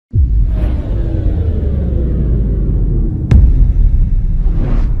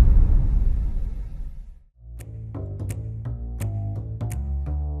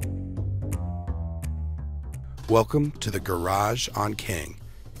Welcome to the Garage on King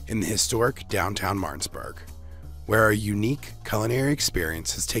in the historic downtown Martinsburg, where a unique culinary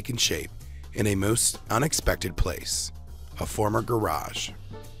experience has taken shape in a most unexpected place, a former garage.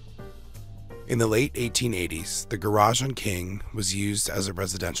 In the late 1880s, the Garage on King was used as a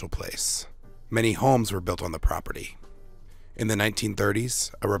residential place. Many homes were built on the property. In the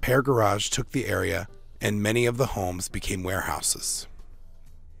 1930s, a repair garage took the area and many of the homes became warehouses.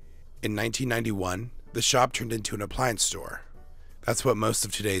 In 1991, the shop turned into an appliance store. That's what most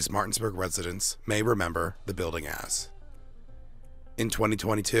of today's Martinsburg residents may remember the building as. In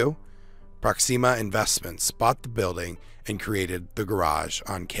 2022, Proxima Investments bought the building and created the Garage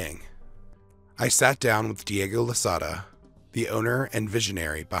on King. I sat down with Diego Losada, the owner and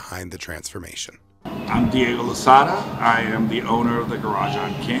visionary behind the transformation. I'm Diego Losada. I am the owner of the Garage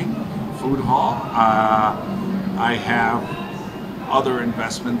on King food hall. I have other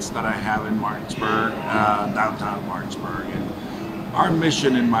investments that I have in Martinsburg, downtown Martinsburg. And our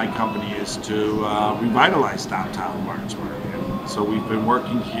mission in my company is to revitalize downtown Martinsburg. And so we've been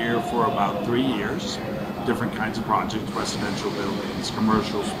working here for about 3 years, different kinds of projects, residential buildings,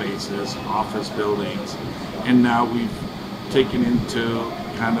 commercial spaces, office buildings, and now we've taken into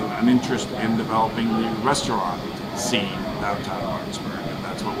kind of an interest in developing the restaurant scene downtown Martinsburg, and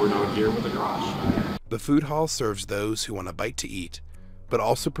that's what we're doing here with the Garage. The food hall serves those who want a bite to eat, but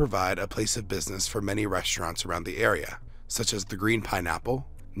also provide a place of business for many restaurants around the area, such as the Green Pineapple,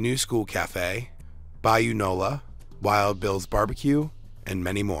 New School Cafe, Bayou Nola, Wild Bill's Barbecue, and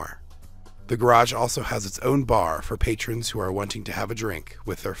many more. The Garage also has its own bar for patrons who are wanting to have a drink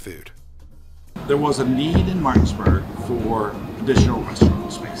with their food. There was a need in Martinsburg for additional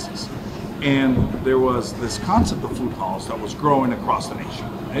restaurant spaces. And there was this concept of food halls that was growing across the nation.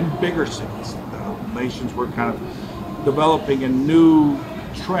 In bigger cities, the nations were kind of developing a new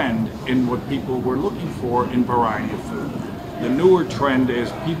trend in what people were looking for in variety of food. The newer trend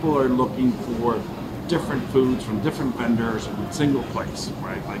is people are looking for different foods from different vendors in a single place,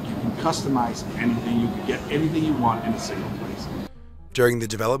 right? Like you can customize anything, you can get anything you want in a single place. During the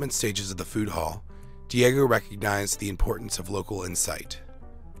development stages of the food hall, Diego recognized the importance of local insight.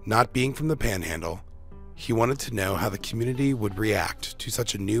 Not being from the Panhandle, he wanted to know how the community would react to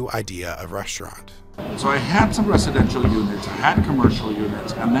such a new idea of restaurant. So I had some residential units, I had commercial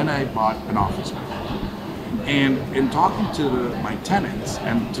units, and then I bought an office building. And in talking to my tenants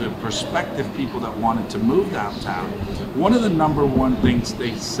and to prospective people that wanted to move downtown, one of the number one things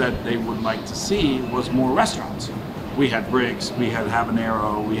they said they would like to see was more restaurants. We had Bricks, we had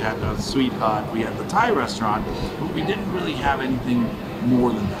Habanero, we had the Sweet Hut, we had the Thai restaurant, but we didn't really have anything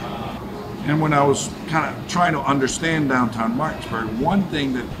more than that. And when I was kind of trying to understand downtown Martinsburg, one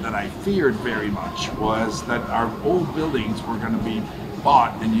thing that I feared very much was that our old buildings were going to be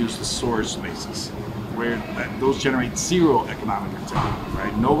bought and used as storage spaces, where those generate zero economic activity,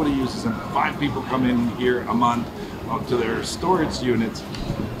 right? Nobody uses them. 5 people come in here a month to their storage units.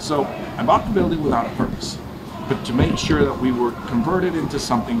 So I bought the building without a purpose, but to make sure that we were converted into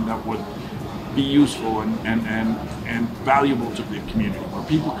something that would be useful and valuable to the community, where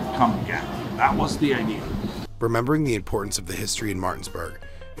people could come and gather. That was the idea. Remembering the importance of the history in Martinsburg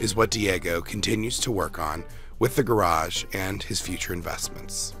is what Diego continues to work on with the Garage and his future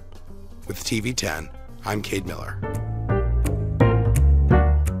investments. With TV 10, I'm Cade Miller.